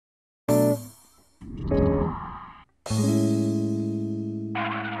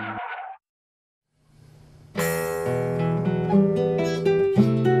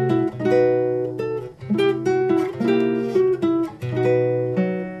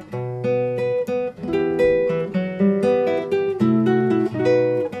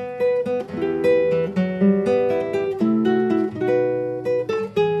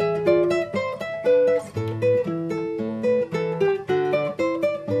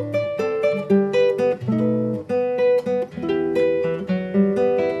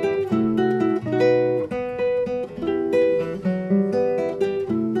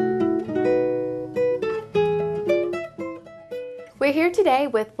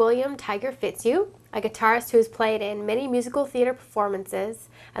with William Tiger Fitzhugh, a guitarist who has played in many musical theater performances,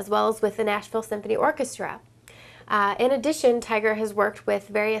 as well as with the Nashville Symphony Orchestra. In addition, Tiger has worked with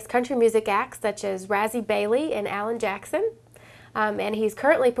various country music acts such as Razzy Bailey and Alan Jackson, and he's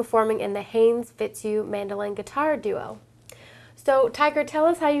currently performing in the Haines Fitzhugh mandolin guitar duo. So, Tiger, tell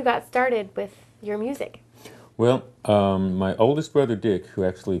us how you got started with your music. Well, my oldest brother Dick, who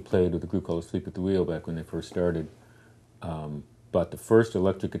actually played with a group called Sleep at the Wheel back when they first started, bought the first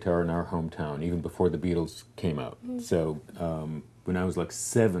electric guitar in our hometown, even before the Beatles came out. So when I was like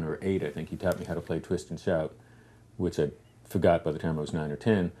 7 or 8, I think, he taught me how to play Twist and Shout, which I forgot by the time I was 9 or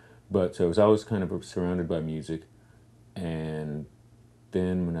 10. But so I was always kind of surrounded by music. And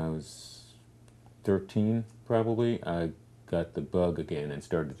then when I was 13, probably, I got the bug again and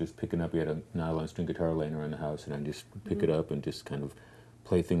started just picking up. We had a nylon string guitar laying around the house, and I just pick it up and just kind of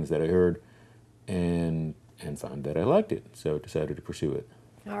play things that I heard, and found that I liked it, so decided to pursue it.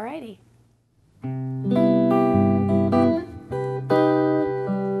 Alrighty.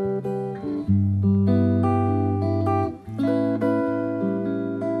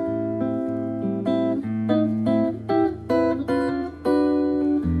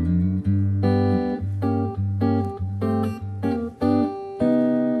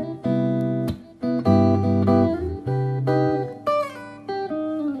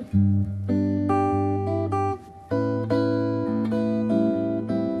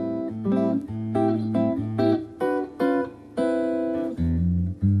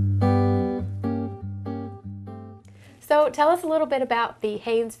 So tell us a little bit about the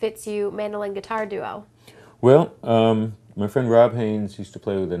Haines Fitzhugh mandolin guitar duo. Well, my friend Rob Haines used to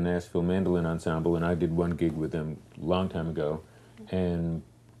play with the Nashville Mandolin Ensemble, and I did one gig with them a long time ago. And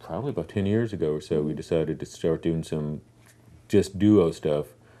probably about 10 years ago or so, we decided to start doing some just duo stuff,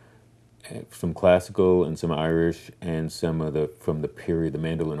 some classical and some Irish, and some of from the period, the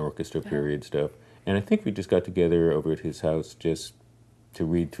mandolin orchestra period stuff. And I think we just got together over at his house just to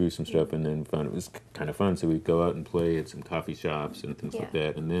read through some stuff, and then found it was kind of fun. So we'd go out and play at some coffee shops and things like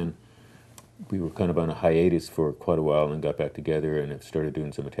that. And then we were kind of on a hiatus for quite a while, and then got back together and have started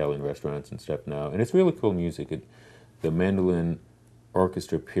doing some Italian restaurants and stuff now. And it's really cool music. The mandolin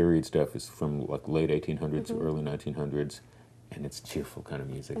orchestra period stuff is from like late 1800s, early 1900s, and it's cheerful kind of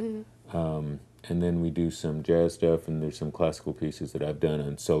music. And then we do some jazz stuff, and there's some classical pieces that I've done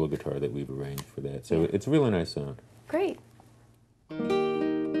on solo guitar that we've arranged for that. So it's a really nice sound. Great.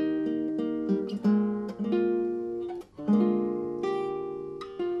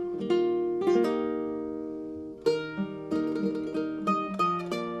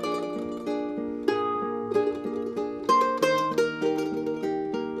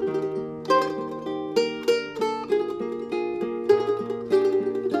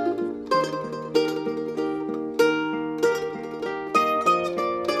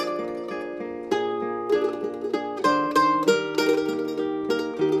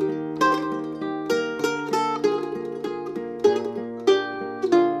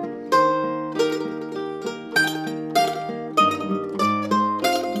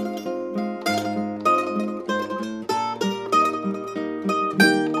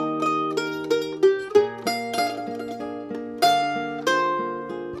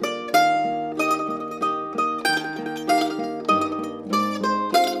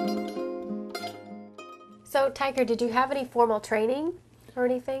 So, Tiger, did you have any formal training or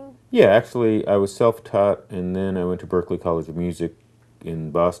anything? Yeah, actually, I was self-taught, and then I went to Berklee College of Music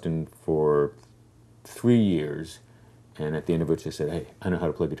in Boston for 3 years, and at the end of which I said, hey, I know how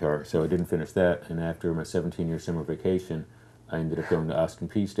to play guitar, so I didn't finish that. And after my 17-year summer vacation, I ended up going to Austin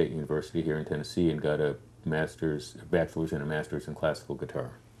Peay State University here in Tennessee and got a bachelor's and a master's in classical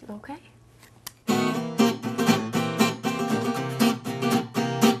guitar. Okay.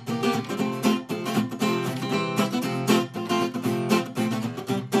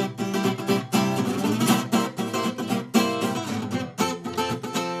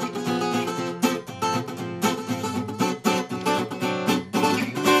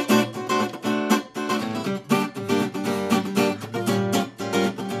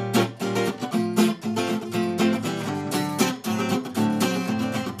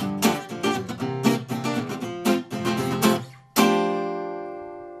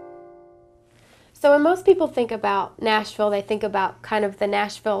 So when most people think about Nashville, they think about kind of the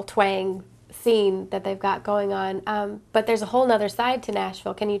Nashville twang scene that they've got going on, but there's a whole nother side to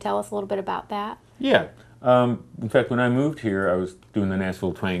Nashville. Can you tell us a little bit about that? Yeah. In fact, when I moved here, I was doing the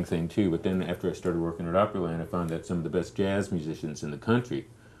Nashville twang thing too, but then after I started working at Opryland, I found that some of the best jazz musicians in the country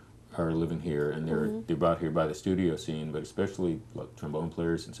are living here, and they're brought here by the studio scene, but especially like trombone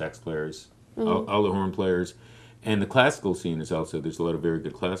players and sax players, all the horn players. And the classical scene is also, there's a lot of very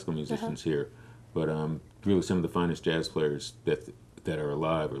good classical musicians here, but really some of the finest jazz players that are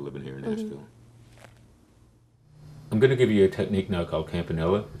alive are living here in Nashville. I'm going to give you a technique now called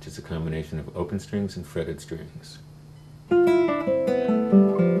campanella, which is a combination of open strings and fretted strings.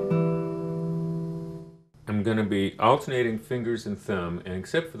 I'm going to be alternating fingers and thumb, and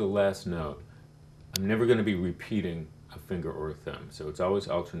except for the last note, I'm never going to be repeating a finger or a thumb, so it's always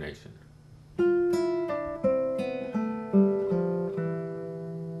alternation.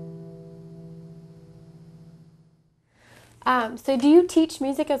 So do you teach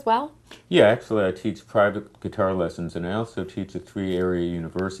music as well? Yeah, actually I teach private guitar lessons, and I also teach at 3 area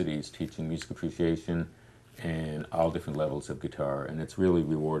universities teaching music appreciation and all different levels of guitar, and it's really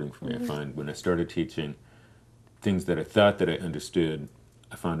rewarding for me. I find when I started teaching things that I thought that I understood,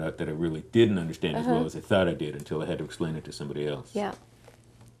 I found out that I really didn't understand as well as I thought I did until I had to explain it to somebody else. Yeah.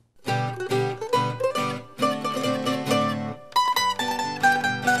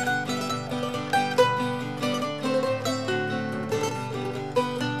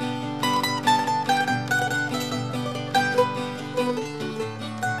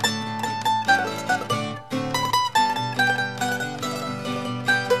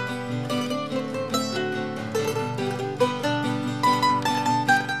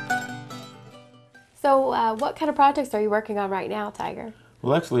 So what kind of projects are you working on right now, Tiger?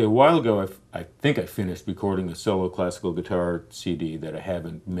 Well, actually, a while ago, I think I finished recording a solo classical guitar CD that I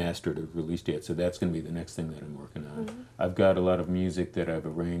haven't mastered or released yet, so that's going to be the next thing that I'm working on. I've got a lot of music that I've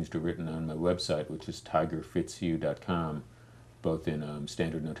arranged or written on my website, which is tigerfitzhugh.com, both in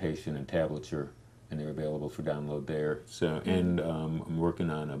standard notation and tablature, and they're available for download there. So, and I'm working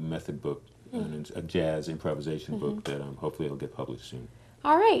on a method book, a jazz improvisation book that hopefully will get published soon.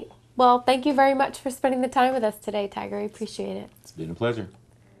 All right. Well, thank you very much for spending the time with us today, Tiger. I appreciate it. It's been a pleasure.